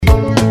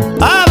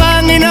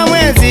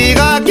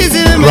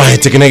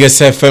Tikinege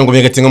FM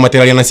kumika tingo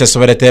material na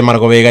soberete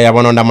margo vega ya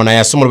bono ndamona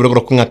ya sumu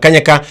biro kunga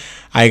kanyaka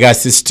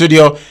aigasi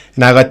studio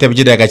na gate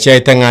bujida gacha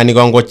itanga ni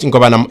gongo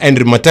bana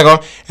Andrew Motego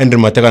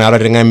na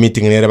ringa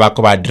meeting ne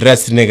bako ba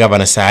address ne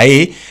gavana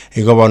sai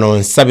igo bono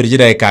nsabiri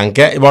jida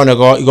kanke bono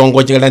go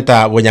gongo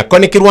chingalenta bonya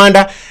koniki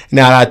Rwanda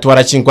na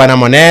twara chinkwana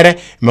monere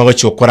mago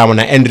chukura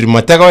mona Andrew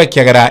Motego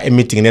kiagara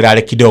meeting ne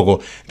rale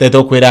kidogo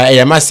teto kwira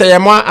ya masa ya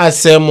mwa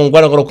ase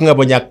mungwana go kunga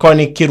bonya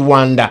koniki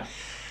Rwanda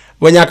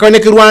Bonyakone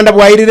ki Rwanda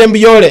bwairire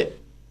mbiyole.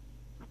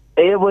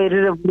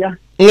 Bwairire bya.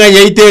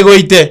 Nganya itego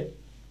ite.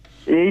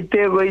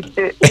 Itego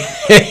ite.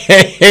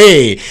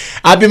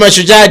 Happy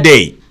Mashujaa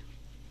Day.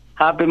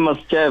 Happy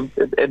Mashujaa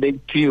Day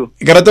to you.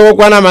 Karato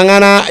kwana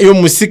mangana yo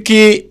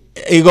musiki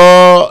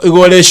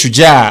igole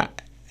shujaa.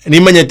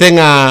 Nimanye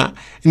tenga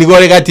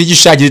nigole gati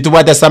jishaji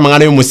tubata sa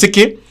mangana yo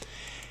musiki.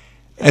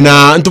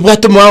 Na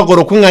ntubwatu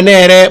mwagoro kunga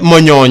nere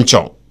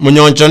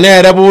Munyoncho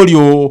nere buri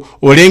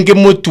urengi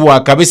mutwa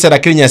kabisa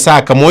lakini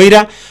nyasaka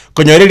moira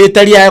konyoreri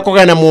Italia yako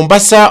gana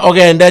Mombasa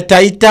ogenda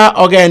Taita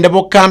ogenda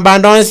Bukamba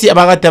ndonsi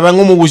abagateba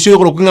ngumugushi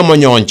kurukunga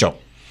Munyoncho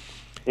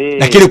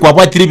lakini kwa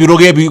bwatiri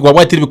biroge kwa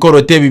bwatiri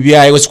bikorote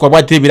bibyaye kwa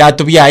bwatiri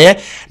birato byaye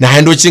na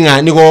hando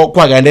chinga nigo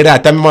kwagandera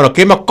atamimono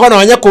kema kono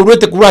anya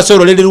kurute kuraso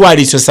roreri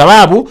rwariso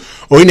sababu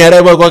oine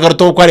ara kwa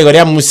garuto kwari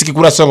gari musiki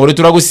kuraso ngori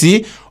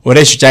turagusi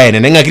oreshu chaene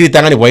nengakiri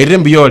tangani bwaire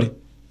mbiyole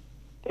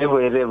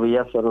bwaire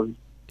ya sorori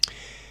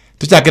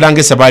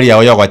tuchakirange sabari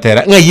yawe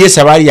yogotera ngaye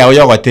sabari yawe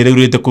yogotera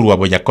urite kurwa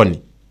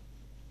Bonyakoni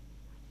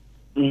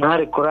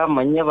nare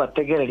kuramanya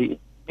bategereri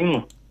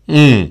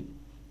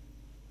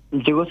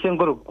njigo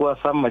sengoro kwa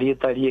samari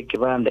etari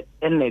kibande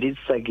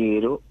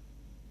enerisagero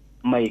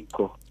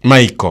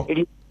Maiko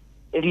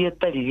eri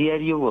etari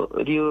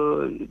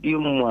ryo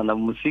mwana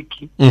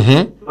musiki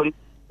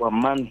wa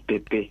man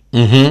pepe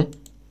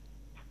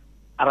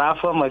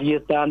arafa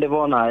marieta ande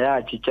bona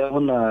ya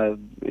chichabuna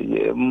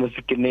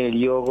musiki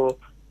neriogo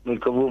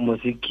Mikabu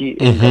musiki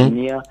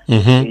engania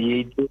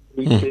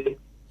yite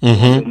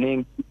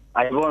ne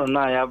aibona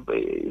na ya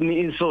ni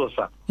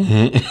insosa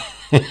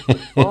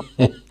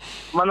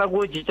mana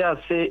gojicha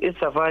se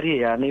safari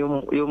ya ni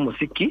yo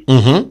musiki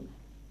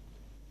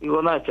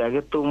igona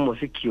chage to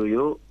musiki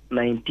yo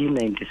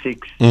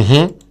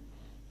 1996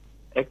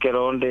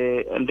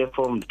 ekeronde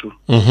form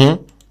 2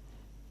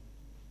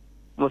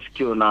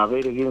 musiki na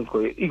bere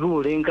ginko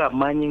igurenga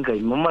manyinga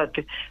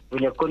imamate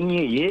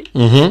Bonyakoni ye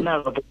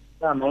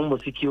na no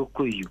musiki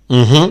okuyu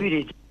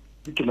bire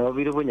kino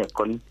bire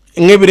Bonyakoni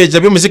ngebireje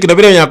byo musiki no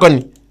bire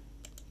Bonyakoni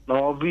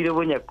no bire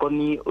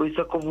Bonyakoni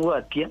oisa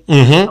kubwatia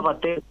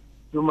abate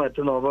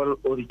yumate no bar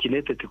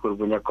originate tikuru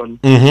Bonyakoni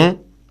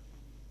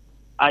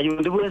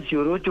ayundi bwesi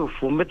orocho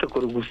fumete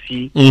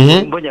kurugusi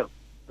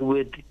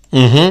Bonyakoni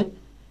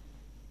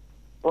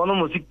ono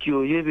musiki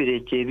oyo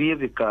bireje biye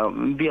bika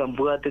mbia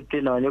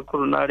mbwatete na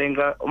nyakuru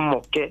narenga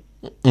moke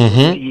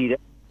yira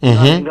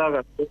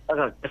ngaga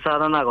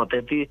akasana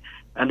nagoteti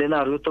ande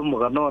na ruto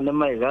mugano ne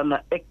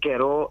maigana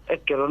ekero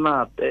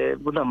na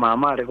buna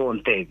mama re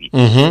kontebi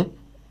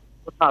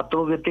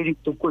atogeteri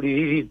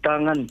tukuriri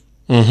tangani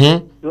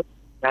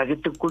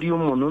yagitukuri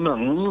umuntu na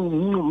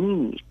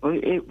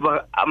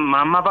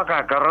mama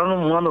bakakarano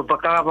mwana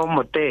bakaba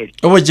moteri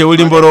oboje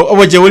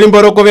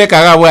ulimboro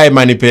kobeka bwa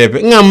imani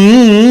pepe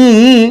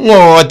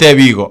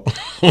ngotebigo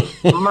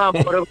mama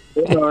pore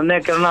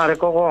ne kana re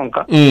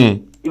kogonka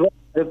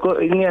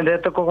Eko ingende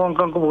teko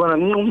konka kubona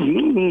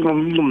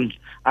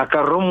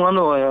akarumu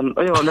ano oyo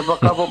ne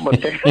pakabo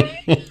bote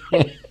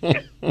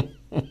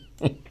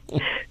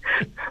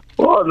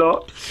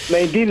no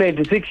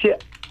 1996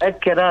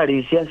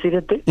 ekerari sia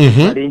sirete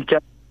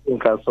alincha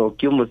nkaso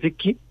kyo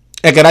muziki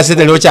ekera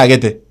sete lo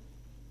chagete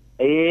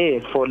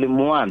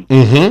volume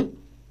 1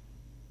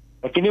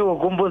 lakini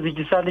ukombozi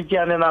chisani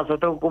kiane na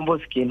soto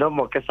ukombozi kindo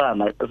moke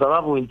sana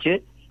sababu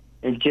nche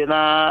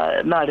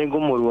na rengo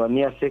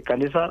muruania se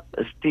kanisa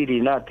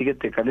stiri na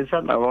tigete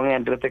kanisa na wonge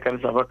ndrete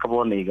kanisa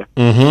bakaboniga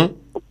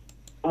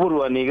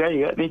muruaniga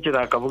iga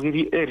nichira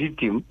kabugiri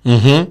eritim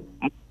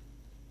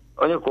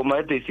onye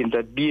komaete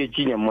sinta BH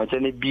nyamwacha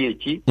ne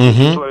BH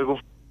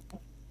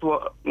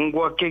twa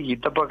ngwa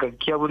kegita paka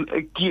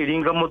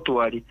kieringa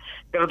motwari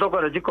pero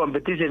tokora ji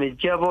competition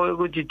chiabo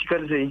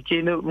guchikanisa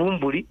inchine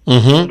bumburi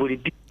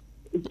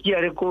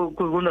kiare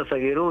kuguna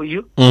sagero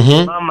yo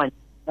mama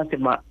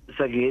nasema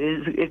sagere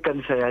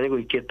ekanisa yale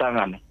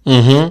goiketangane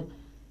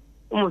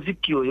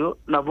umuziki oyo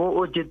nabo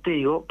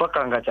ojete yo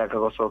pakanga chaka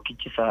gosoki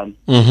chisani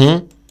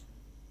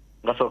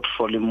ngasoki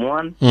volume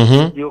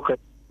 1 yo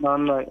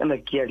na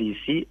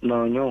kiarisi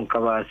no nyonka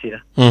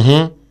basira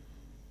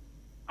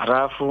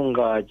arafu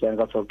nga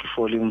changa soki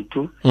volume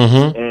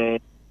 2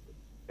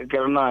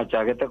 kerana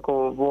chagete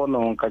ko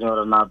bono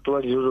kanyora na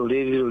twari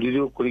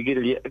ruri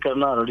kurigiria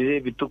kerana ruri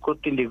bituko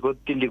tindiko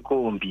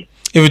umbi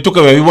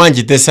ebituko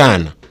biwanjite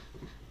sana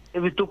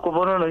ebituko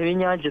bono no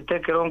binyanje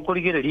tekero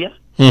kurigiria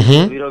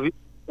biro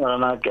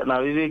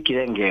na bibe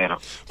kirengero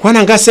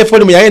kwana ngase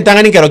volume ya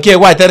entanga ngero kie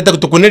gwaterete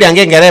kutukunira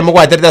ngengere mu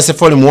gwaterete se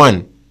volume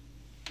 1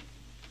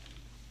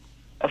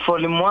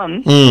 volume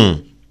 1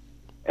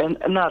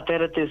 na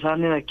terete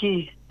sana na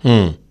ki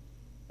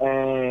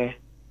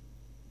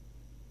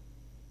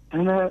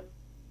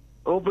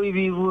boy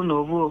vivu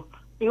novo.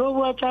 Yo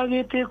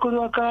wachagete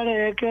kurwa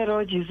kare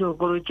kero jiso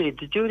kuru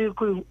cheti churi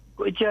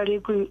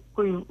kuichari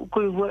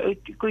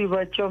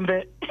kuiva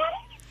chombe.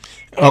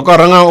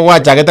 Okoranga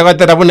wachagete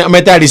kwatera bune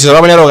metali so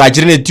babone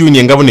rogachire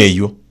tune ngabune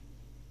iyo.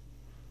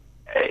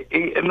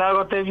 Na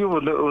gotevi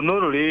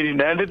unoro riri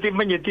na nditi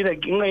manyetira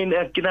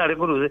kinga kinare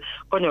kuruze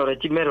konyora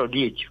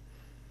chimelody echo.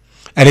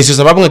 Aliso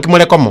sababu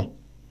ngakimole komo.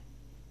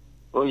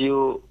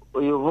 Oyo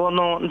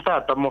bono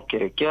ntata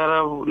mokere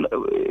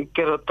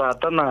kero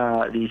tata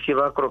na lisi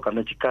bakoro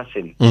kana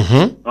chikaseni.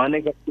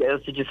 Wane ka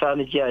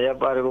sichisani chia ya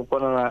bare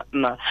kukona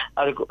na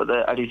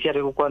alisi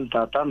ari kukona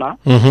tata na.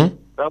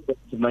 Rabo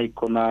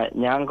maiko na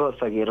nyango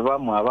sagirwa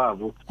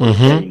mwababu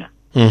China.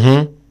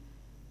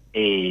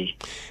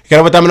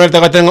 Kero batamano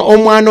takatenga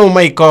omwana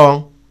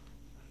omaiko.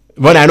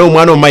 Bona no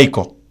omwana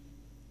omaiko.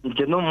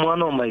 Njeno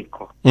mwana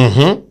omaiko.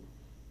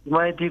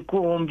 Maiti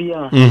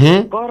kuombia.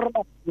 Korra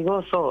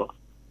igoso.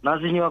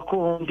 Nazinywa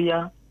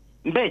kuombia.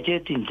 Mbeche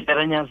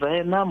tintera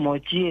nyasaye na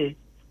mochie.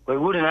 Kwa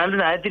gure nandi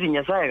na etiri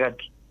nyasaye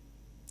gati.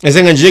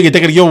 Esenga njige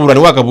gitekeri yo burani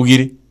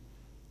wakabugiri.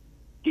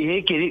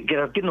 Kiri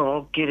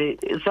kino kire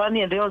sani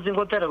ende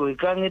ozingotera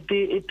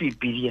gwikangete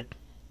epipiria.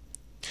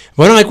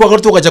 Bona ngikwa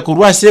kortu kaja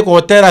kurwa se ko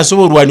hotera so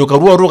burwani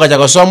ukarwa ruka kaja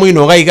gasomo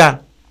ino gaiga.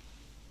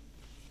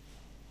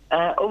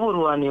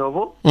 Oburwani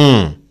obo.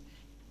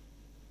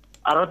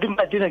 Arati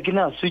matina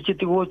kina switch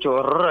tigo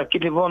chorra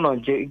kile bono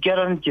je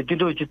kyaran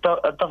chitido chita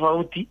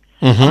tofauti.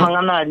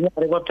 Mangana ari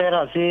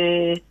gotera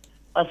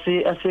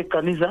ase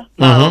kanisa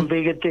na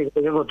mbegete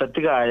go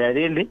tatiga ya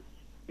rende.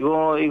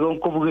 Igo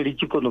nkubugiri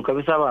chikono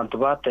kabisa abantu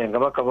batenga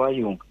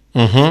bakabayunga.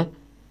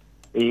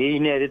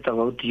 Ine ari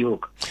tofauti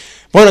yoka.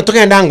 Bona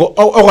tukenda ngo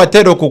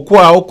ogotero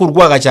kukwa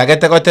okurwa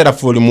gachagete gotera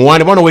foli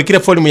muwane bona wekire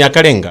foli mu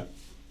yakarenga.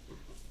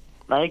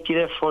 Na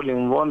ikire foli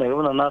mbona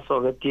yona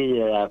naso gati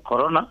ya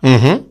corona.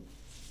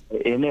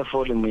 Ene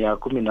foli mu ya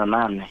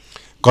 18.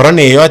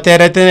 Corona yote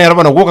rete ne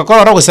robona guka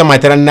korora gusema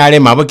tera nale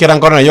mabukira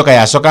corona yoka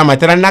yasoka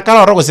matera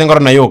nakara gusengora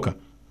na yoka.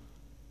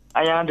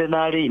 Ayande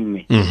nali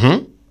ime.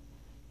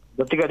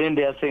 Batika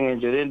rende asenge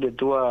jorende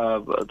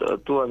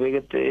tuwa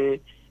vegete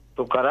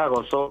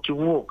tukarago so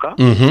kibuka.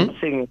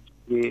 Asenge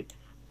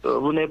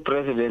bune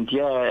president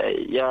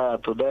ya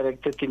to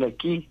director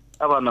tinaki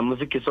abana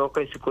muziki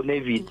soka isikone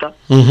vita.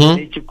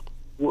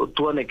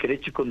 Tuone kere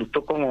chiko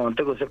nutoko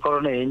ngonte gose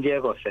corona enje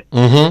gose.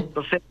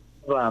 Tose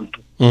bantu.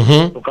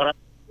 Tukara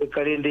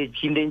karende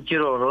chinde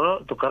nchiroro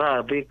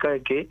tukara beka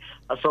ke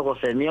asoko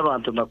semia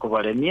abantu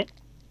nakubaremye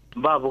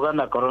babuga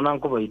na corona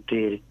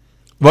nkubayitere.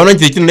 Bono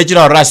nti kino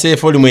nekira rase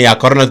folimu ya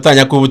corona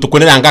tutanya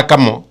kubutukunira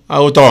ngakamo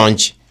au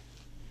tonchi.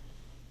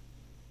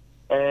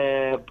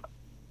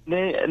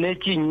 Ne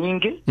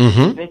chinyinge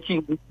ne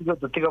chingo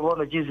tutika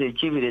bono chize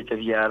chibire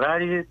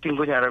tavyarari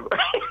tingonyara.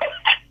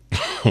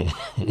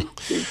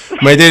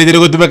 Maiteri tiri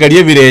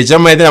gutumekarie birecha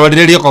maiteri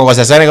abadiriri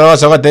kogosa sane ko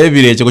soka te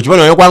birecha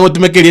kuchibona yo kwangu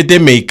tumekerie te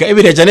meika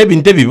ebirecha ne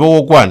binte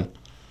bibo kwana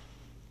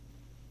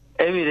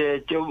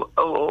ebirecha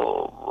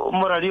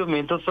morario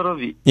mento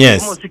sorobi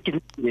musiki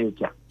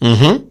birecha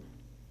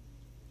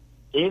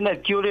ina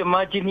kiore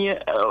imagine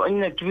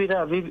ina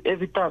kibira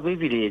ebita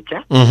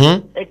birecha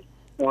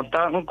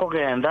monta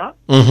nkogenda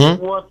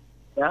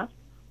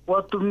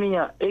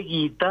watumia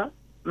egita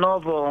no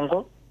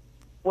bongo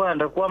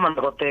wanda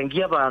kwamana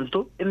gotengia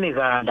abantu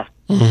emiganda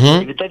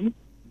ibitari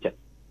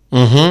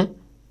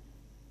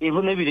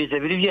ibune birecha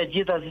biri bya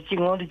jita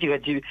singondi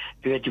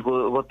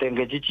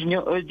gotenga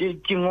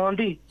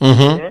chingondi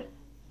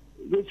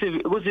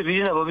gose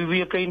biri nabo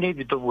bibuye kaine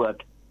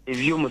bitobwata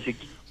ebyo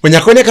musiki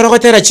Onyakone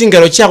karogotera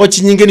chingero chako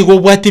chinyinge ni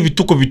gobwati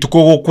bituko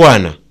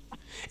gokwana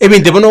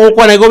ebinde bono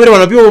gokwana igobere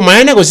bano byo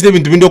mayane gosite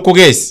bintu bindo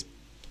kogesi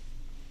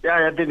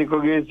ya teni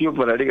kogesi yo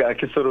para liga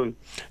akisoro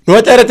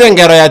no terete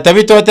ngero ya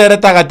tabito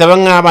tereta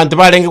gatabanga abantu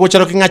barenge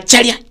gucero kinga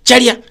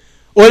chalia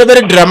ole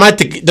very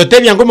dramatic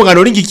dotebya ngo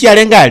mugano ringi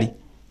kialengali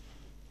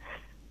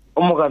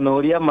omugano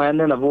uri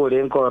amane na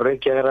bore nkore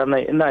kyara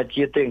na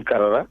chiete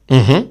nkarara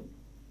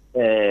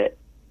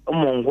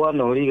omongwa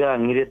no riga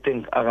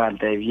ngirete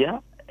agantebya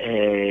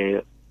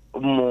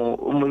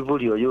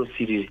umuburi oyo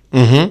sirire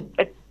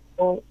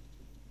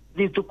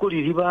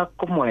ditukuri riba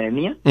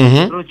komwenia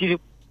rokiri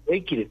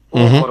ekire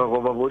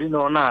okorogo baburi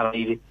no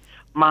narire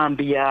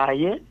mambi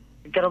yaye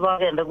karaba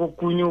genda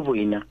gukunyu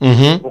buina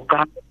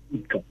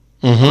ukandika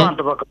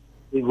abantu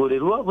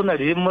bakigorerwa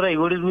bunarire muri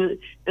igorerwe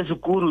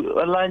esukuru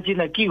alanji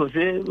na kigo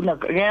se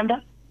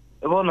nakagenda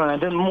bona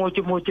nde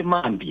moche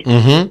mambi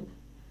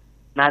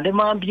nande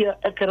mambi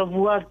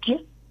akarabuake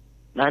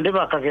nande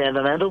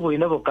bakagenda nande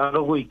buina bukanga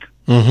guika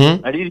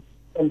ari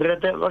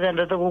ndrete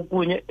bagenda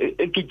gukunye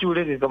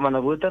ekichure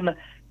kamana butana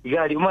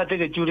igari umate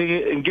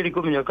kechure ngiri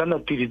kumenya kana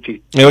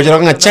tiriti eyo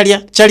jaranga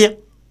chalia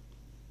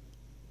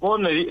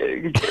bona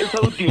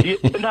sauti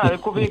na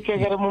kubike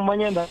gara mu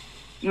manyenda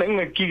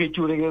nanga kige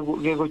chure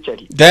gego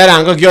chari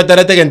darango kyo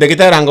tarate gende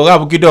kitarango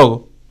gabu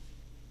kidogo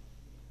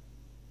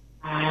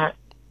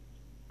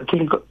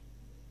kinko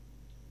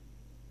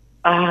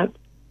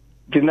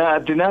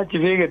tina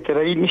chivege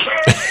teraini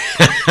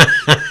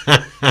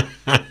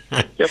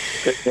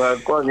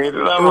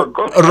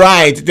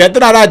Right.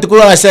 Tetra rat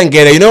kula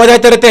sengere. You know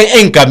what tetra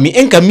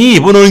enkami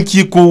bono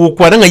nki ku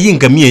kwa nga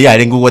yinkami ya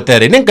rengu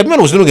wotere. Nenkami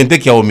no sunu gente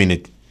kia o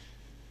minute.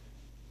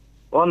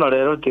 Ono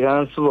rero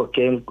tigansu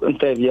ke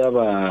ntebya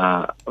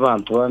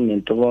abantu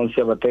baminto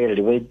bonse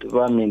abategereri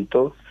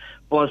baminto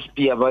bonse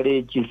pia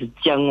bari kintu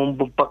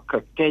cyangumbu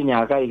paka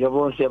Kenya kaiga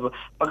bonse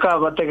baka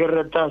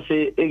bategerera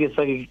tase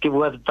egesagi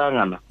kibwata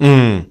tangana.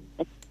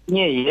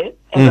 Nyeye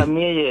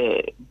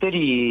engamiye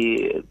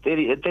teri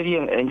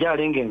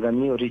enjari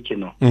ngengami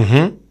original.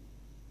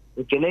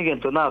 Ukenege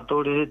ntona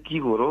tore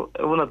tigoro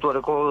una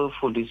tore ko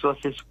fundiswa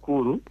se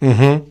skuru.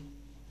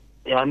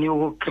 Yani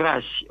ugo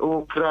crash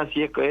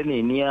yeko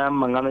ni ya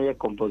mangana ya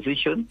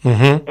composition.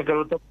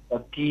 Ekarota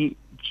pati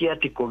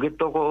chiati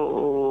kogeto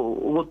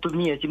ugo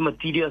tumia chi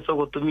material so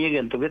go tumia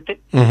gento gete.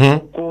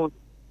 Ko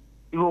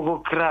ugo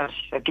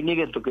crash akini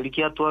gento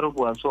kilikia twaro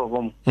kwa so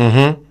gomo.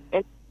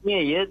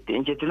 Nye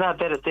nchetina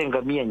tere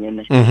tenga mia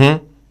nyene.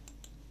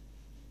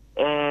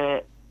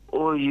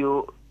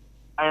 Oyo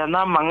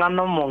ayana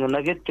mangano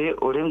mongna gete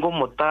orengo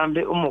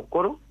motambe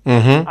umukoro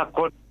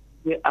akore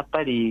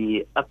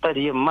atari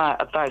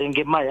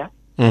nge maya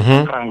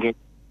kange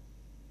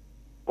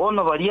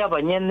ono bari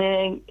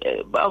abanyene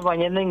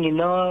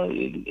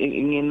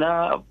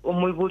ngina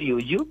omwiburi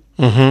oyu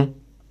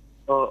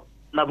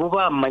nabo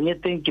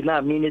bamanyete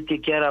nkina minute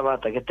kyara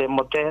batagete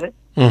motere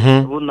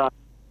buna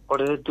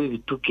orere tu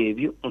bituke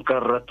ebyo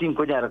nkarati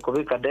nkonyara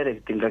kobeka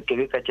direct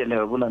ngakebeka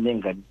chene buna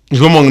nengani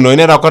Ngomo ngino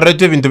ine rakorere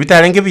tu bintu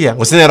bitarenge bya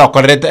usine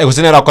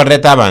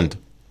rakorere abantu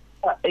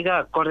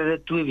ega korere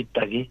tu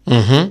bitage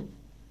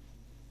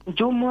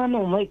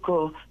Jumano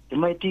Michael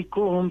imaiti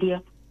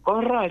kumbia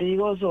korari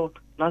gozo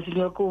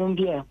nasinya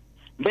kumbia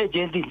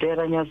beje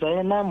nditera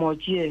nyasaye na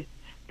mochie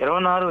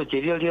erona ro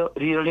chirio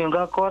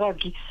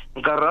ngakoraki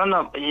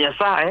nkarana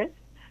yasaye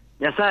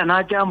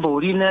na jambo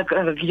urine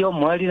kiyo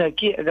mwali na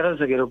ki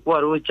agarasagero kwa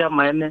ro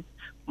chama ene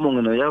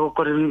mungino yago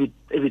korera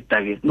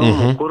ebitage no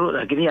mukuru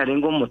lakini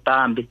yarengo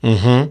mutambi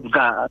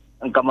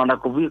nkamana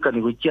kubika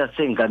ni guchia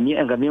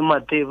sengamie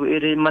matebu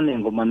ere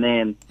manengo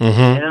manene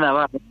ene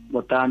na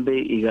mutambe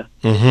iga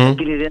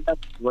kirenda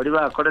bari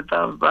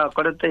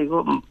bakoreta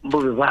igo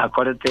mbubi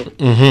bakorete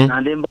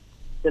nande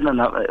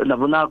na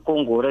buna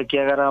kongora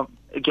kiagara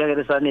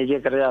sane je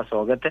kare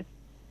asogete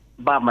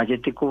ba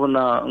majeti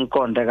kubuna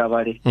nkonde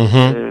gabari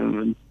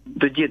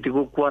tujeti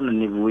kukwana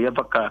nibuya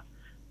paka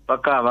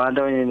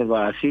abanda banyene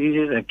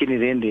basirire lakini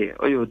rende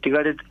oyo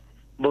tigarete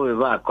mbubi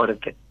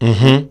bakorete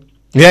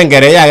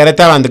Ngengere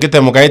yagereta abantu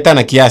kitemukaita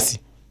na kiasi.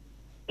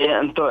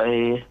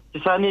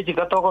 Sani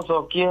chikatoko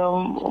sokia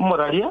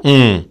umuraria.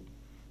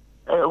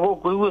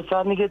 Goku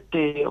sani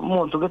gete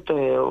muntu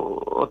gete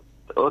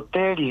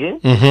hoteli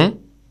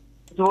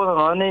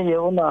Tuona nane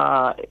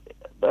yona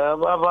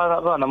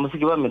bana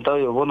musiki bamita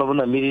yo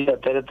bona mirira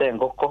terete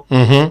ngoko.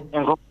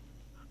 Ngoko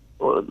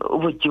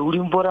ubuchi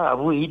mbora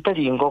abu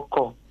itari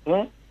ngoko.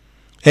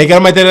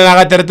 Kama tena na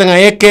gaterete nga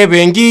yeke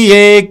bengi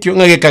ye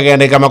kyunga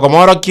kagende kama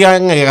komoro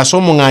kyanga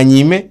gasomo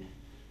nganyime.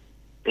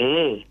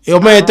 Yo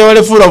mete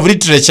ole full of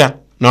literature.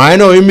 No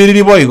ayino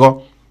imiriri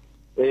boigo.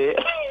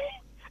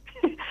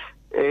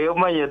 Yo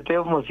mayete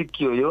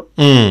musiki yo.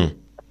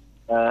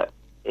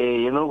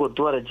 Yeno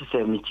gotwara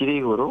chise michiri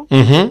igoro.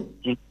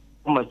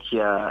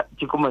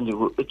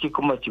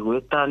 Chikuma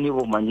chigweta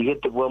nibo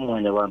manyigete bwa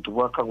mwanya abantu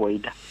bwa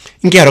kagwaida.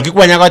 Ngero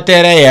kikwanya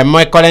gotere ye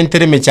mo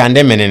kolentiri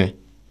michande menene.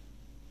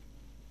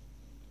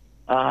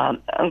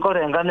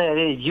 Ankore ngane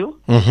rejo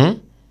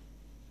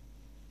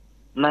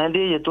na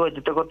ndiye yetu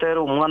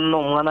agitekotera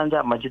umwana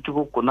njama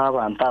gituko kuna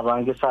abantu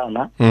abange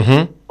sana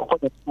oko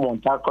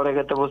monta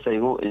koregete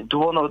bosaigo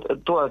tubona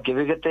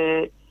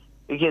twakebegete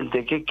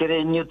igente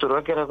kekere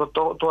nyuturo kera ko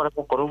twara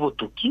ko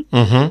korubutuki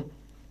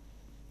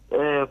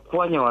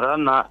kwanyora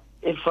na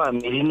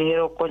family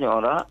nero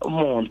konyora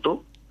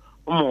umuntu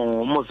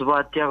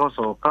musubati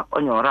agosoka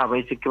onyora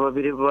abaisike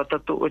babiri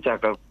batatu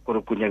uchaka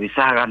kurukunya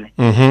bisagane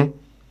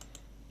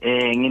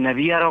ngina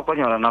biara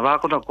konyora na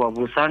bakuna kwa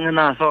busanga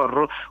na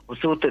sorro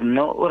usute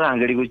no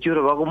urangeri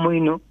gucyuro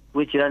bagumuino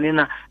wikirani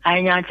na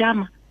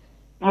ayanyachama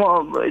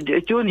mo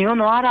chuni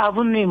ono ara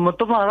abuni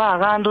mutuma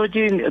agando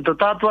chi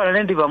totatwara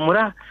nendi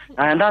bamura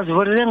anda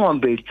zivorire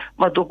ngombe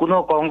matuku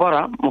no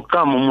kongora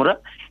mukamumura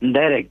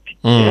direct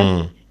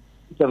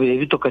sabire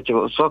bitoka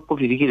cyo soko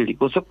birigiriri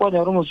kose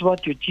kwanyora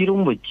umusubati ukiri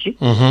umuki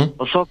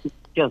osoko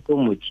cyaso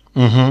umuki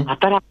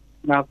atara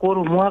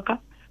nakora umwaka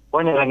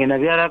kwanyora ngina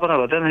biara kona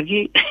batana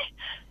ki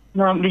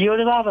no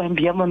mbiyore baba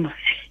mbiyamana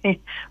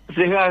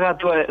sigaga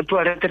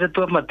tuaretere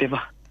tu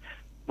mateba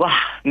wah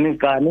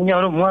nika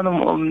ninyoro mwana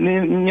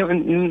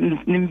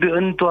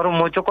ni tuaro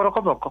mocho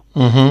koroko boko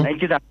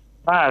aikida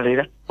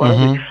alira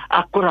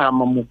akura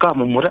mamuka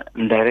mumura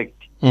direct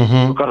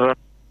ukara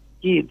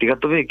ki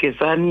tigatobe ke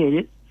sani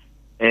ye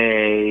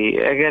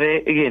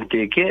agare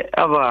gente ke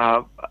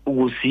aba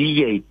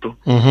usiye ito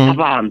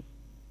abantu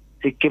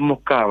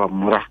sikemukaba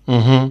mura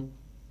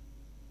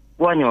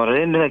wanyora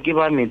rende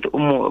kibamito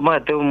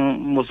mate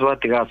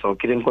musubati gaso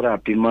kirenkora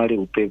pimari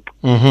upepo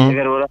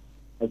egarora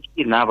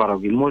akina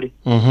baragimuri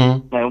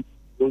na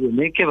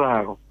neke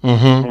bago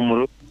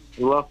umuru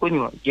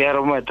wakunywa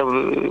gyaro mata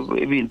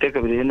ibinte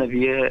kabire na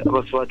biye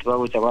abaswati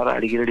babo cyabara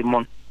aligire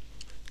limon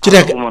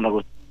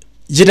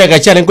jira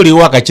gachane kuri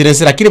waka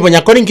chirense lakini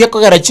bonyakori ngiye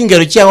kogara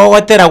chingero cyawo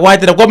watera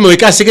kwa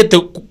mweka sigete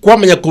kwa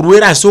menya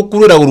kuruera so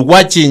kurura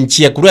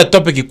urwachinchia kurura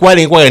topic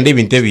kwali kwa ngende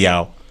ibinte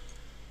byawo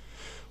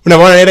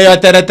unabona rero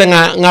yaterete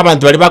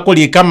ng'abantu bari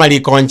bakulika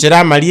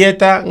malikonchera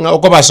malieta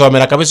uko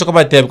basomera kabisa ko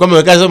batebe ko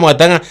mweka so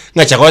mwatanga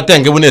ngachakote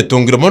ngebune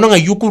tungiro mono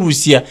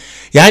ngayukurusia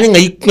yani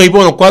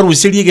ngayibono kwa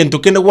rusiri gento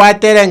kene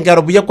watera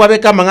ngaro buya kwa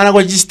beka mangana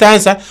ko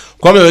distance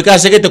kwa mweka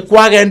sigete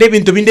kwa ngende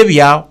ibintu binde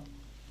byawo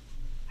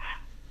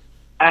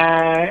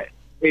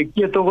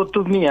kio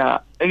gutumia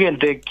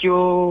egente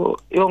kio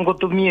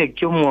yongotumia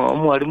kio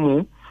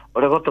mwalimu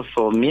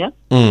oregotosomia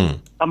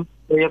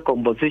ya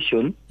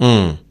composition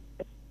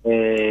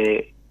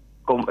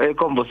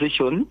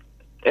composition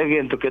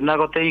egento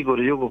kenagote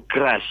iguru yugo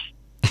crash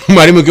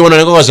mwalimu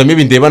kibona ngo gosomia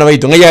binte bana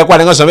baito ngaya kwa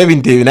ngosomia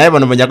binte naye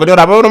bana banya kuri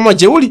orabo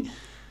no uli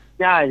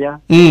ya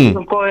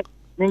nko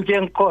ninje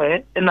nko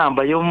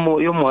enamba yo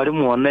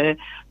mwalimu one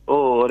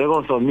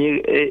oregosomia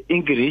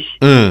English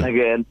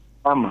again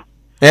ama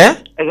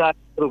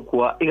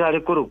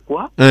igari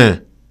kurukwa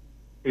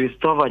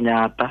Christopher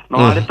Nyata no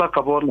ari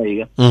paka bona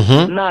iga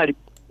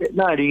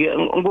nari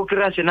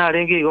ngukirashe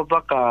narengi igo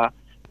paka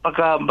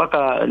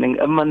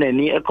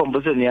maneni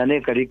composition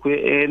yane kari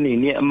kwe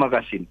nini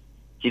magazine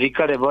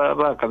kirikare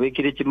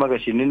bakabikire ki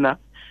magazine na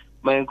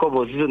ma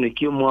composition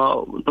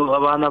kiumwa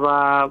abana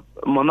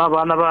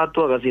ba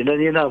to agazinda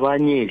ni na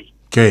banyeri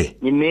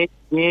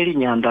nyeri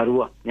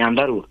nyandarua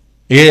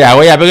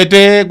awe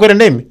yabegete kwere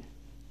ndemi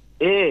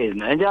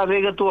nanja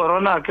bega tu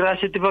orona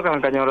crash tipaka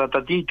kanyora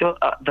tatito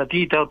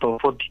to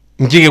 40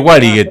 njike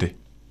kwali gete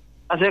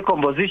ase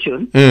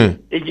composition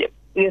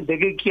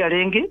ndege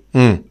kiarenge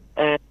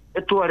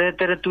tu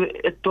aretere tu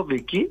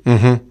etobiki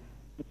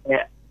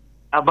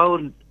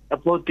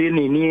about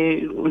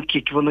nini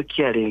kikibono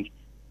kiarenge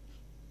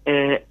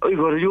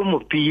igoro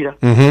y'umupira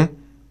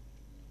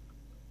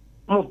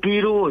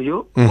umupira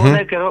uyu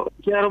onekero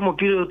cyaro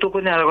umupira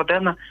utoko nyara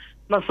gotana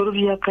na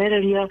sorvia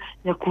kaereria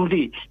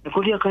nyakundi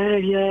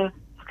kaereria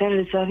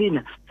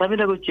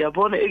Sabina go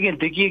chiapone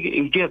egente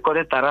ki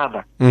kore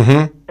tarada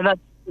na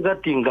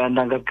gatinga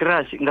ndanga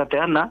crash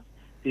ngateana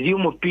zi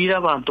umupira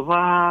abantu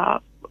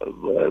ba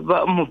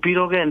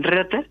umupira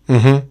gendrete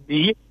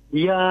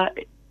ya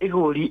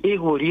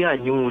egori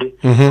anyure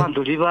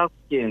abantu riba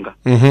kujenga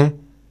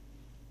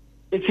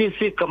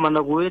isi kama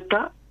na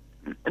gueta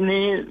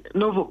ni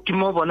novo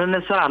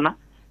kimobonene sana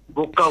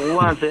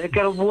bokawanze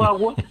ekero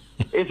buagwa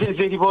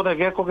ese riboda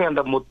geko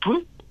genda mutwe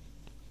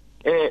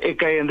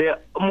ekaende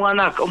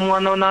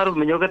mwana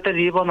narumenyoka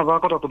tari bona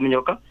bakora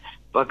kumenyoka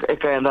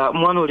ekaenda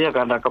mwana uri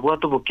akanda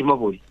kabwato bukima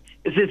buri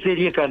ese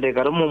serie kande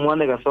karamu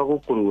mwana gasoko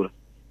kurura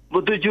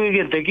butu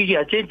juige teki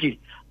ya chenji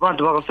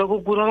bantu bakasoko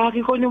kurura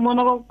baki konyo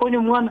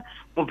mwana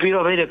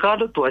mupira baire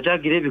kando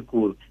twajagire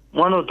bikuru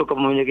mwana utoka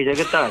mumenyoke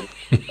jagetari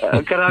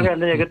karaga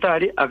ndanya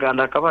getari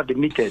akanda kaba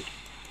limited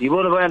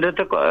ibona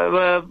bayandete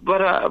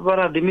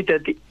bara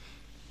limited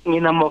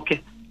ngina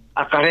moke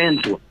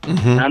akarentwa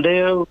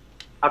nande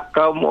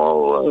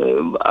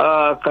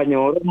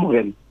akanyoro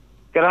mugen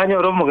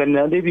karanyoro mugen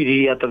ande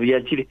biri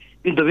atabiyakiri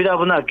bintu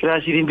birabona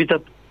kirashiri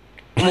mbitatu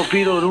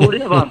umupira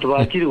urure abantu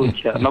bakiri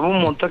ukira nabo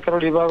monta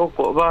karori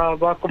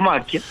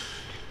bakomakia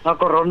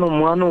akorona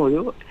umwana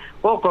uyu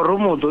okoro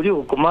umuntu uri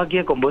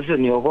ukomakia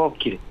composition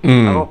yogokire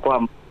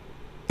agokwama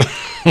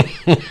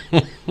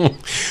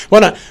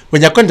bona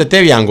bunyakonde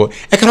tebyango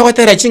ekara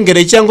watera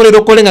chingere cyango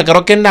rero kolenga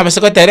karokenda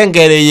amasakotera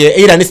ngereye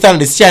irani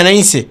standards cyana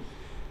inse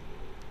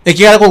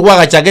ekigara ko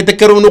gwaga chagete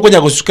kero nuko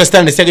nya gusuka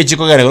standards yake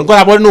chiko gare ngo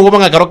abo nuko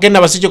banga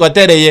karokenda basicho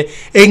kotereye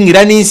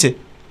engirani inse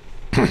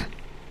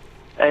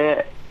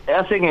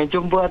asenge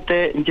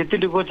chumbate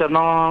njitindi gocha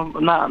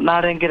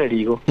na rengere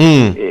ligo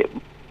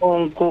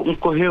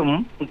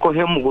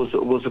nkohemu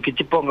gozo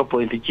kichiponga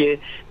point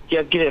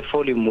kia kile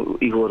volume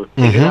igoro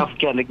graph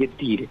kia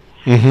negetire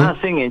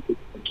asenge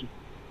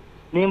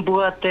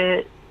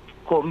nimbuate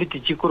komiti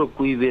chikuru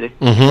kuibere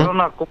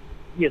rona ko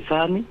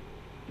yesani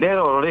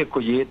lero ore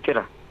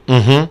kuyetera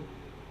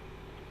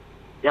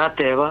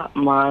yateba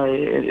ma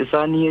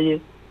esani ye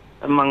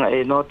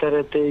manga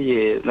noterete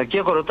ye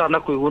nakia korota na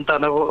kuigunta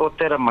na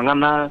otera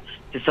mangana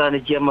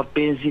esani kia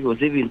mapenzi go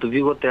zibintu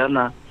bigo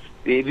tena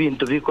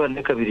ebintu biko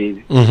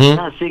nekabiribi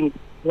nasingi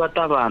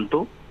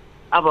watabantu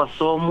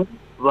abasomu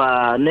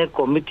ba ne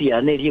komiti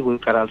ya neri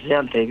gukaranse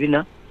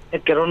antebina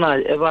ekerona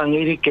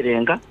ebangiri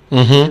kerenga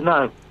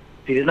na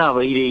tirina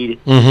baire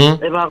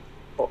eba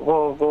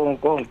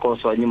go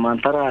so nyuma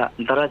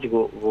ntara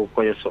jigo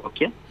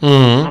koyesokia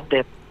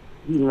ate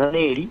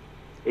neri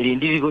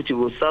erindiri go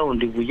chigo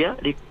sound buya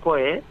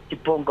likoe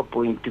iponga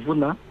point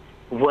buna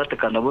ubwate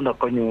kana buna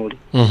konyori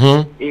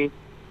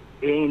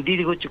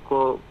ndiri go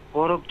chiko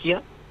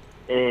korokia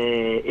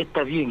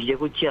etabiye ngiye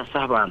gukia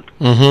sabantu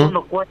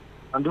no kwa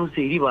andu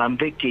siri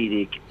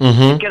bambekireke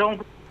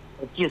kerongo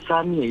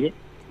kiesaniye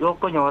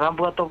yoko nyora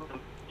mbwato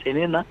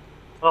senena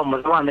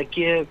Mwana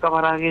kie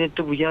kabaragire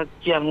tubuya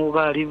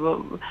kiangugari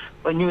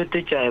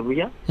banywete chai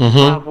buya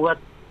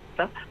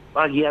abuata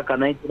bagia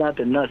kana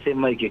itinate na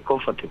sema ike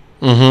comfortable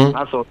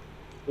aso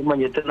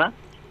umanyetena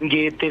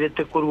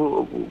ngeterete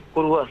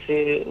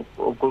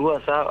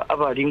kuruasa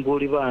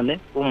abaringuri bane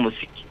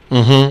umusiki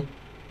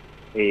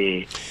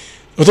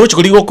utochi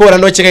kuri gukora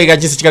no cheka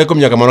igajise chikari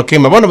kumyaka mono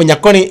kema bono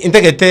bunyakoni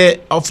integete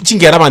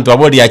chingera abantu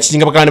babodi ya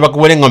chinga bakane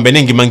bakubone ngombe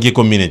nengi mangi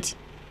community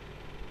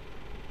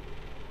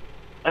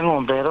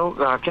ngombero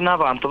akina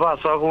abantu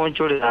baswa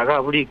kunchuri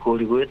aga buri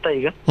kuri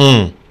gwetaiga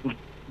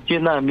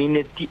jina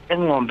mineti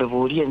engombe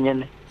buri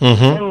nyene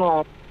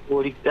engombe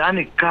buri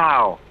yani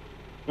kao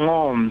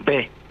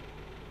ngombe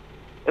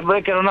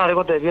ebekero nari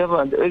gotebia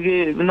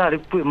bande nari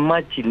ku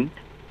machine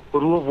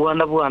kuruo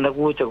bwana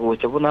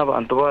gucha buna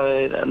abantu ba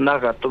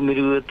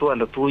nagatumiriwe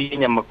twanda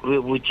tuyinya makuru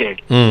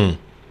ebucheri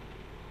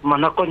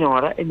mana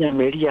konyora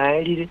enyameri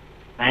yaerire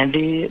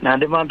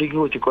nande mambi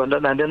guchikonda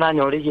nande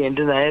nanyore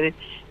yende naere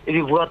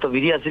ibibwato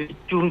biri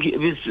asichungi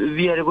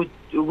biare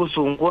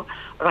gusungwa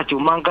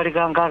agachumangari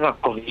kanga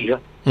kobiga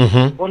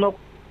ono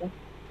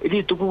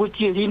iri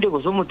tukuguchi rinde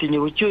gosomutinye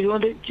guchi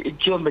yonde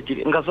chiombe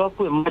kiri ngaso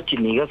ku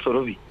machini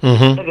gasorobi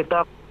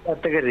tageta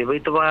tegere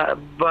baito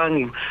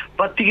bangi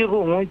patige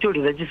go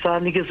ngonchorira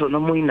chisani kesona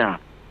muina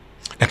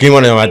lakini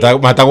ngona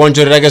mata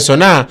gonchorira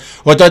kesona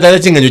otata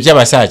chingenyo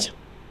chabasacha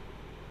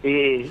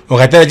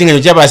okatera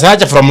chingenyo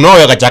chabasacha from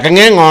nowhere kachaka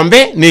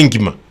ng'ombe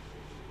ningima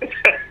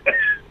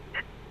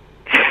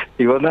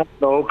igona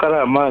no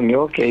kara mangi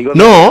okay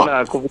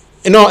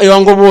no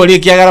iwango boli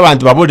kiagara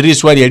abantu babodi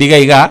riswali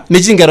ligaiga ni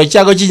chingero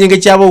chako chinyenge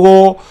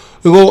chabo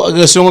go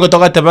gesongo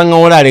toka tabanga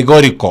ola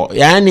regoriko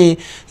yani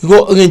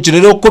go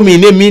nginchirero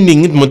komine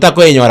meaning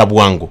mutako enyora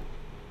bwangu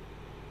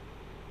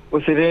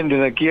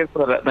usirende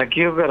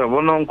nakiyokara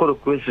bono nkoro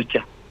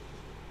kwesucha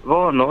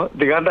bono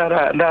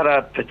digandara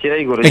ndara tachira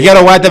igoro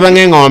egero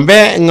watabanga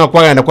ng'ombe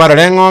ngakwaganda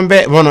kwarore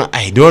ng'ombe bono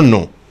I don't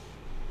know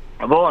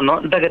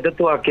bono ndagete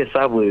twake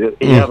sabu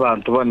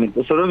y'abantu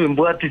bamito soro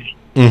bimbwatisi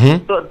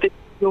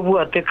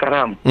yobuate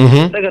karamu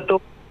ndagete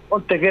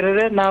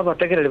ontegerere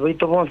n'abategerere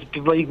baito bonse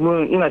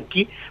pibaigwe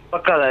ngaki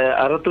bakala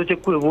arotoche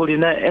kweburi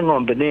na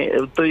engombe ne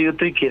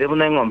toyikire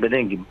buna engombe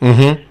nengima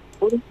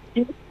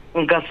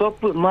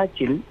ngasopu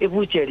machine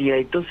ebucheri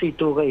yaito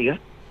sitogaiga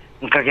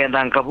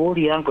nkagenda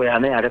nkaburi yanko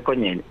yane yare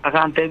konyene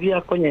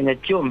akantebia konyene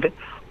chiombe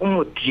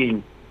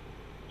umutienyi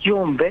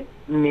chiombe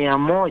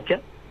 160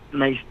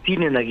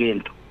 na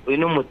gento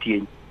ino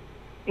mutienyi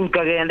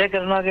nkagenda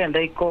kana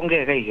agenda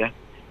ikonge gaiga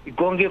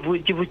ikonge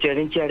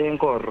bucheri nchare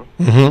nkoro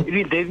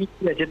ibi devi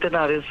yachete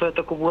na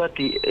resota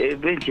kubwati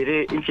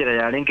benchire inchira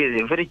yare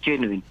ngeze very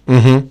genuine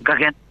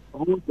nkagenda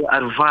buche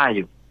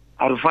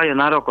arufayo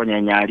naro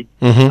konyanyari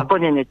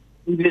akonyenya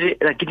ibire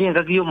lakini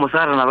ngakiyo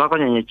musara na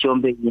bakonyenya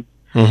chiombe nye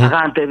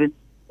akantebe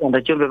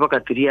nda chiombe baka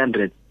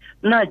 300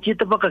 na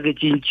chita baka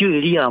kichinchu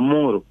iri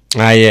amuro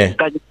aye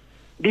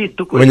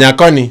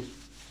munyakoni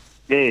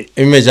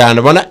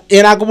imejana bona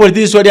era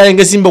kuboliti swali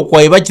yange simbo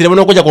kwa ibachire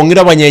bona koja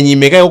kongira banyenyi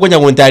meka koja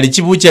ngontali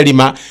chibuche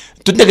lima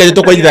tutegeze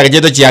to kwidira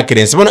geto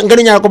chiakirense bona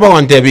ngani nyako ba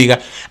wantebiga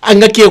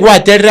angakie kwa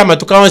terra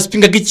matuka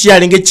spinga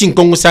kichiali nge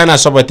chinkongu sana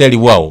sobateli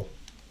wao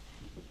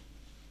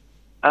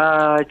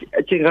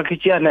chinga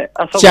kichiane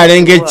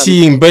chialenge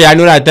chimbe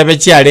yani ura tabe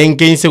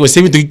chialenge inse go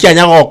sebitu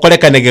kikyanya go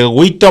kolekanege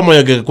guitomo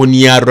yege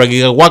kuniarwa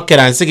ge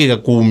wakeranse ge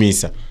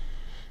kuumisa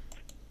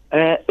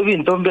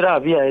ibintu mbira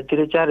bya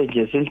etire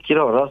challenge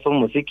sinkiro raso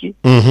musiki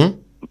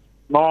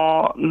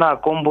no na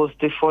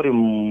compost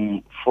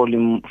forum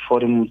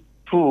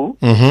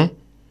 2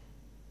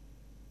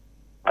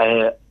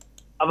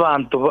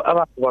 abantu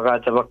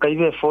bagacha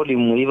bakaibe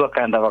forum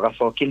ibakanda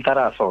bagasoka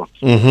intaraso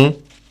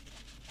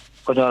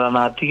konyora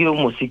na tigiro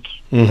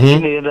musiki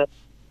nira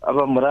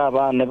abamura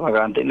abane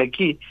bagande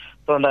neki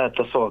tonda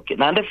tosoke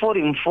nande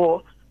forum 4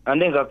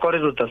 ande ngakore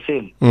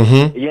rutasel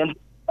yenda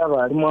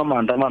abari mu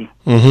amandamano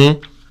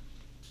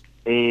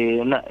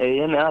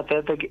yana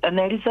atata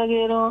analisa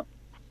gero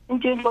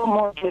njemba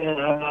mote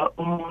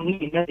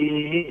umunina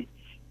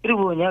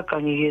iribonya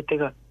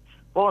kanyigetega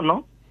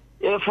bono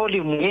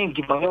foli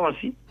mwingi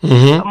bayosi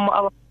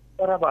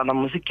abana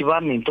musiki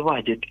bani to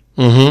bajete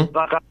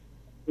baka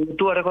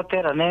tuare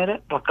kotera nere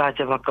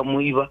bakacha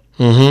bakamuiba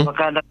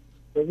bakanda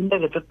ebinde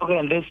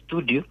getotogende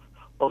studio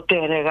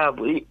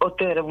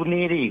otere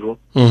bunirigo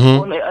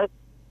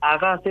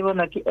aga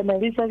sebona ki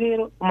analisa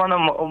gero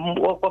mana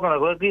okwana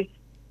gwaki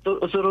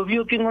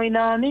sorobio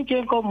kingoina ni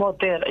kenko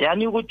motera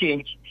yani uko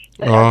change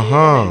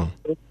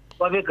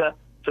babeka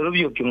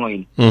sorobio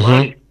kingoina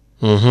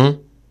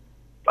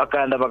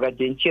bakanda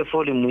bakachenche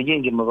foli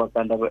muyenge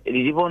mabakanda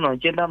riribono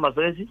chenda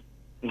mazoezi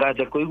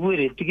ngaje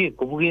koigwire tiki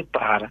kubuge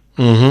para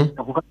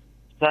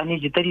sani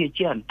jitari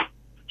chian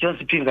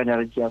chonsi pinga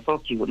nyara chia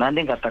soki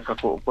nande ngataka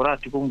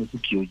korati ko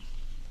musiki uji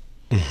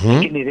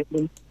kini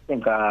rebe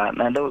nga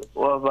nando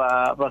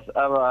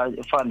aba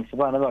fans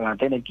bana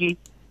bagantene ki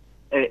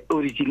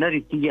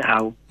originality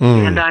yao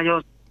nda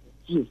yo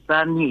ki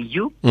sani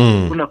yu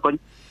kuna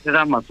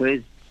konera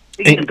mazoezi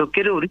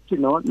ikintokere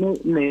original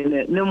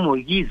ne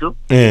mogizo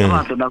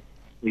abantu na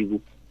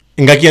kuibu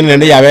Ingaki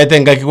nende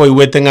yabete ngaki ko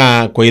iwete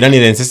nga ko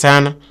iranirense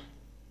sana.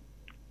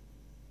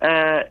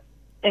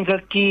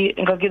 Engaki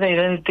na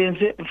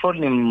iranirense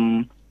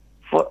forum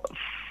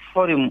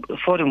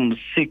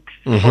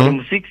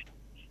 6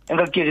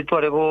 engaki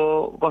ritware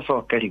go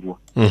sokerigwo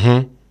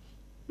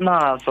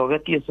na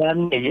sogeti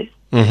sana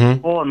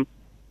on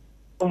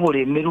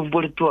umurimiru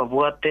mburi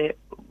twabwate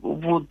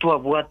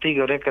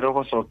igorekero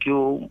go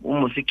sokyo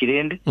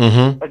umusikirende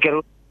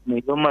akero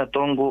nigo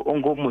matongo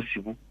ongo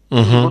musibu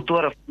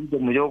gutwara funde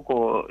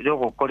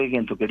muyoko kore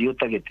gento kerio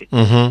tagete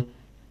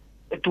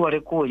etware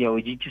kuya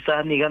ujichi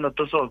sana igana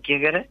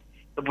tosokiegere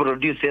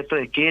produce eto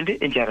ekende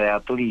enjara ya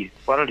turi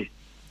kwarari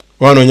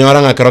wano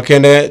nyara ngakero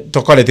kende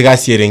tokore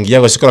tigasirengia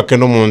gosikoro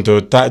kendo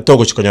muntu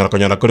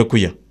toguchikonyora kore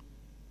kuya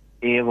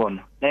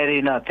bona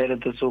nere na tere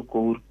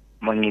tosoko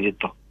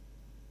mangirito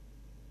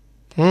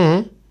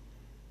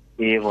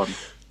bona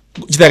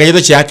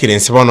chitaganyito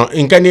chiakirense bono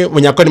inkani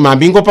munyakoni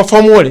mambingo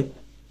perform wole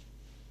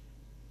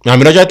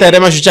namiro jata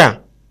rema shucha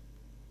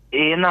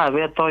na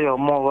beto yo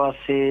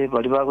mobase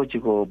bali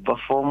bagochiko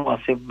perform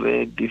as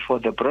before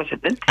the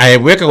president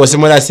ayebweka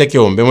gosimula seke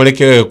ombe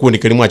moleke kundi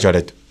kali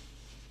mwachoretu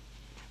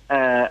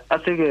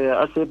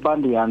ase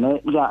bandi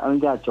yane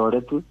nja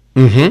choretu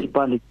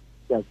bandi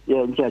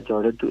ya nja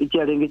choretu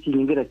ichiarenge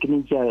chinyingira kini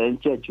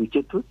nja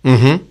chuchetu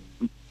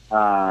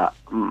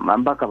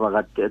mambaka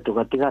bagate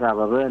tugatigara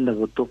babende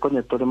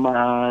butukonye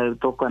turima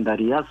tokwenda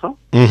riaso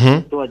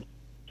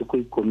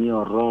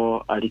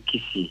tukuikomio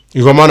alikisi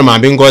igomano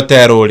mambingo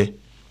otero ule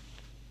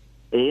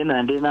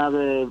na ndi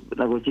nabe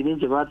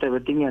nagochininje bate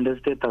betingende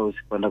state house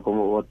kwenda ko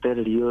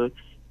hotel rio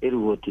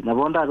eruoti na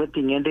bonda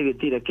betingende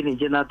gitire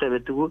kininje nate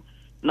betugu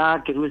na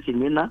kirusi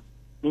mina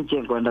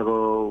ninche kwenda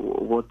ko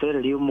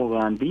hotel rio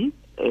Mugambi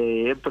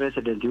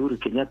president Uhuru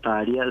Kenyatta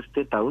aria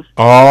state house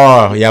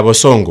ya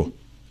Bosongo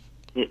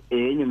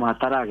nyuma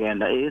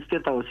taragenda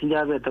state house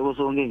njabe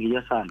tagosonge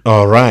ngiya sana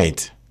all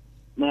right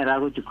nera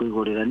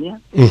gochikuigorerania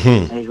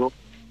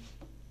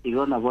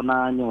igo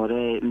nabona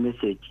nyore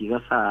message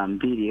igasa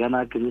mbiri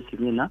gana kirusi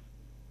mina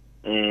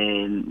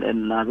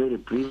na very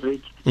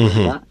privilege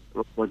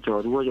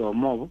gochorwo yo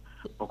mobo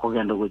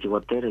okogenda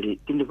gochigotereri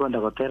tindi konda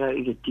gotera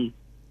igiti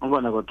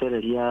ngona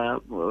gotereria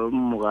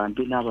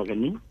Mugambi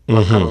n'abageni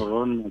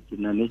bakaroron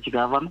na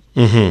nechigavana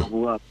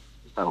abua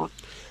tawo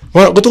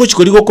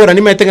gotuguchikori gokora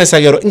ni metenga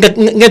sagero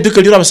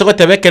ngedukerira basoko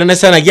tebekerene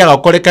sana giaga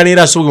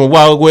korekanira sugu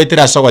bwa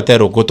gwetera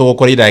sogotero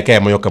gotugukorira eke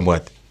moyoka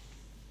mwate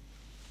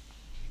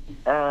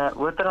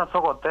wetera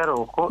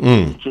sogotero ko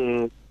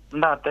che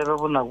ndatebe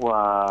buna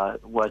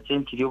gwa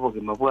chenchiri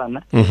obogima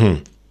bwana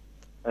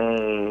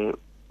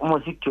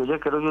umuziki oje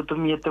kero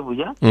yotumiete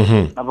buya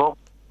nabo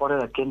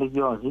korera kende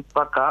byonzi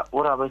paka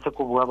urabaise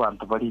kubwa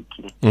abantu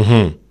barikire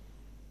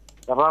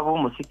sababu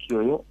umuziki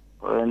oyo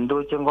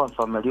ndoche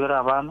ngonsomeri ora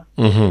abana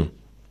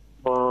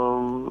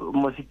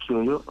umuziki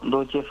oyo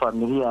ndoche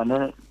familia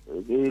ne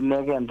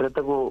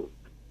negendrete go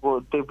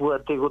tebua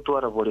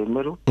tegotwara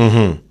boremeru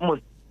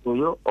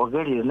oyo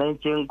ogerire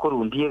nainche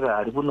nkorundie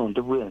gari buno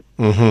ndebwe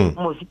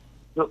umuziki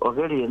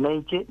ogerire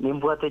nainche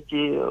nimbwate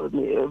chi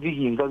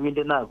biginga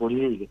binde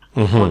nagorire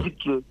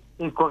umuziki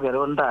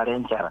ikogero ndare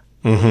nchara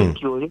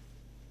umuziki oyo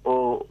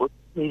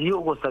iri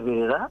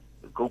ugosabirira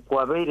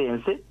kwa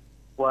bairense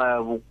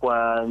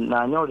kwa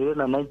nanyorire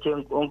na nainche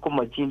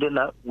onkomachinde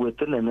na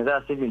wetene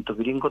mirase bintu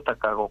biringo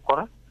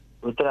takagokora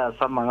wetera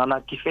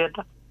samangana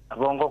kifeta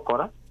abongo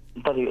kora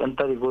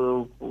ntari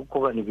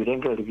kugani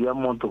birengere bya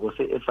muntu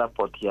gose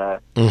support ya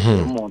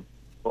muntu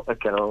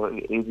ekero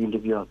ibindi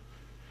byo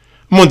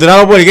muntu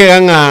nabori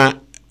ganga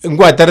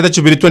ngwatarata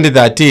chubiri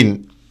 2013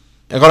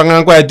 ekora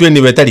nganga kwa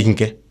 20 betari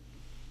nke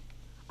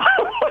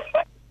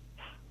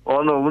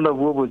ono muna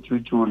bwobo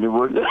chuchu ni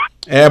bonya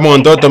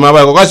muntu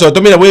tomaba ko kaso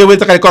tomira bwe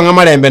wetaka ko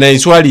ngamarembe na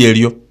iswali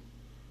elio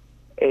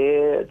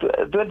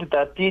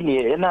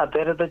 2013 ena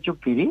terata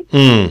chupiri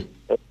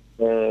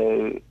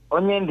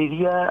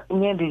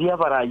onyendiria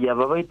baraya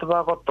babaitu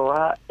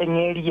bagotoa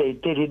engeria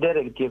iteri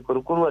direct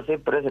kurukuru ase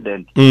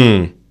president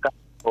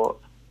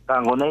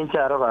kango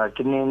naincharo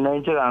bakine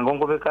nainche kango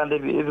ngobekande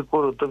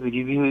ebikoro to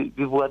biri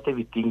bibwate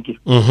bitingire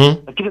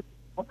akire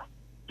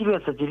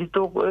kibesa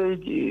kirito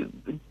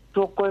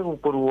toko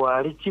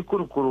gukuruwari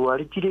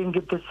chikurukuruwari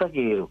kirengete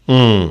sagero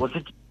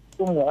ose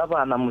kumwa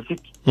abana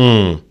musiki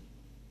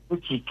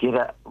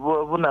ukikira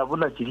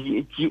buna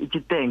kiri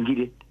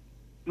kitengire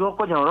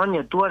yoko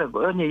nyoronye tuare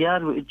onye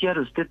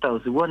yaru state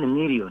house 1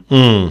 million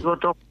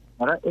yoto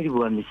mara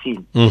elibu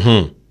amisini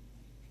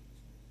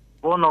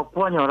bono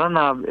kwanyora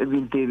na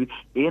bintebi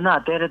ena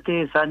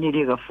terete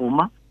saniri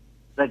gafuma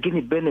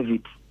lakini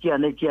benefit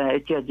kiane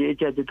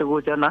kia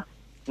tego chana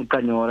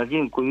nkanyora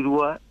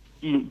kinkoirwa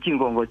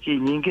kingongo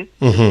chinyinge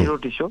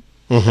rotisho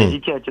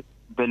kia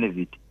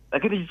benefit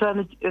lakini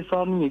chisani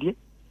esaniri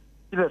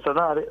ibesa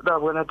nare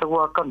dabwana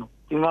tagwa kano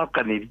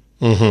tingakaniri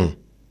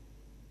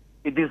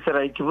it is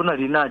right kibuna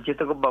rina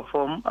chete ko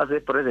perform as a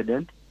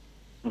president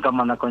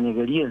nkamana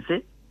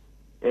konyegeriense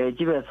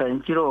chibesa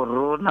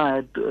nchiroro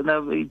na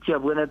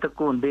chiabwana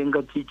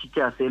takondenga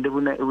chicha sende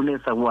bune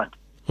sawat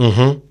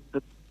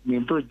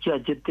minto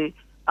chiachete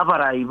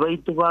abarai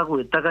baitu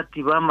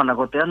bagwetagatiba mana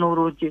gotea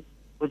n'uruki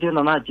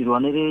ugenda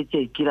nakirwanire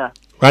cyekira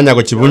banya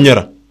go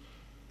kibunyera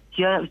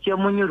cya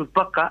munyuru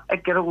paka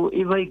ekero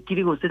iba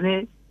ikiri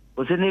gosene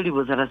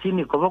ribo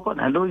sarasini koboko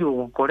na ndo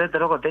yo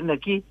koretero gotene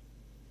ki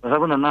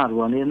basagona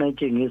narwanire na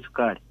cyenye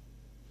sukari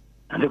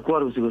ande kwa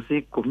rusigo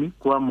 10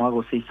 kwa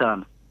mwago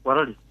 6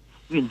 warari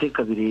binte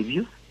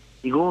kabirebyo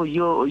igo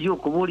yo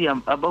kuburi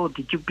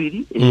about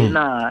chupiri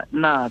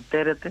na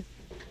terete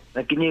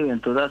lakini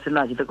evento da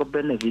sina chite ko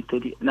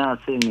benefit na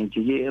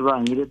sengeje ye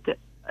bangirete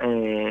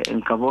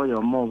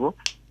enkaboyo mobo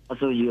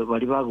aso yo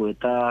bari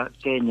bagweta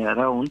Kenya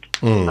round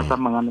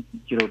asamangana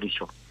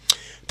kirodisho.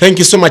 Thank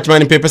you so much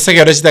man pepe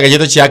sagero chita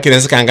gajeto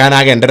chiakirense kangana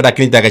agendera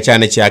lakini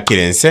tagachane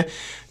chiakirense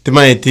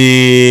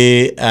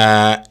timaiti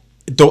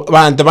to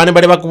bantu bane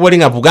bari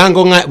bakuboringa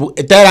bugango nga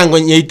terango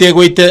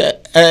nyeitego ite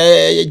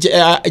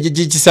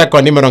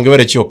chisako ni meronge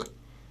bere choka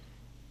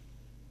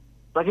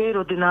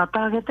bagero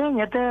dinatagete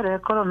nyetere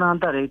corona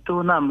ndare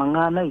tu na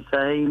mangana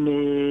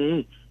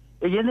isaine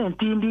yene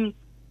ntindi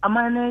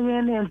amane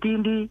yene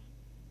ntindi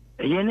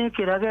yene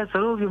kirage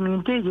sorobyo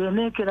minte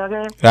yene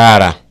kirage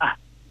rara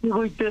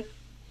igoite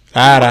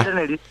rara.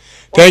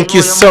 Thank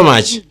you so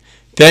much.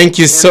 Thank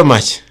you so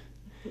much.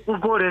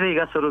 Ugorere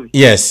gasorobi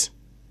yes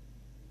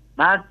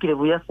nakire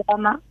buya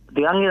sana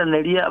digangira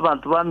neria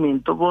abantu ba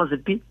minto bose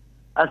pi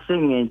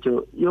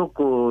asengenjo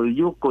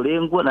yoko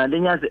lengwa na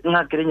ndenyaze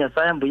ngakire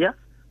nyasaye mbuya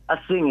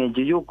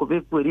asengenjo yoko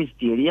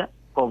bekweristeria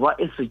koba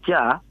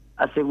esucha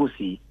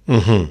asegusi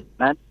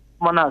na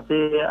mona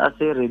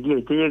ase ready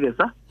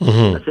iteyegesa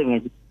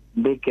asengenjo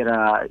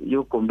bekera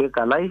yoko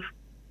beka life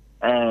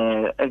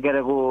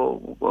egere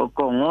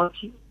ko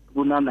ngochi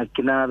gunana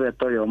kina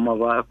betoyo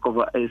maba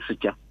koba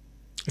esucha.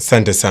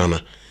 Asante sana.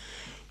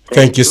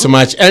 Thank you so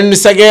much. And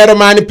Sagero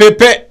mani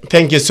pepe.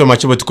 Thank you so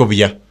much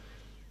botukobia.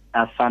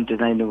 Asante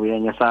na ino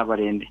buya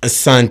sabarende.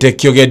 Asante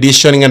kyoge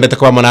edition nganda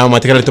takwa mwana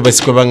matekala to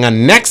basiko banga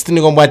next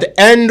ni gombate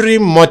Henry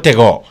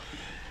Motego.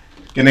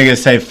 Kenege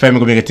sai femme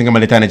ko begetinga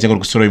maletana jengo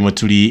kusoro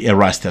imotuli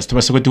Erastus. To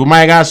basiko tu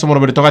maiga so mo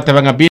roberto gatanga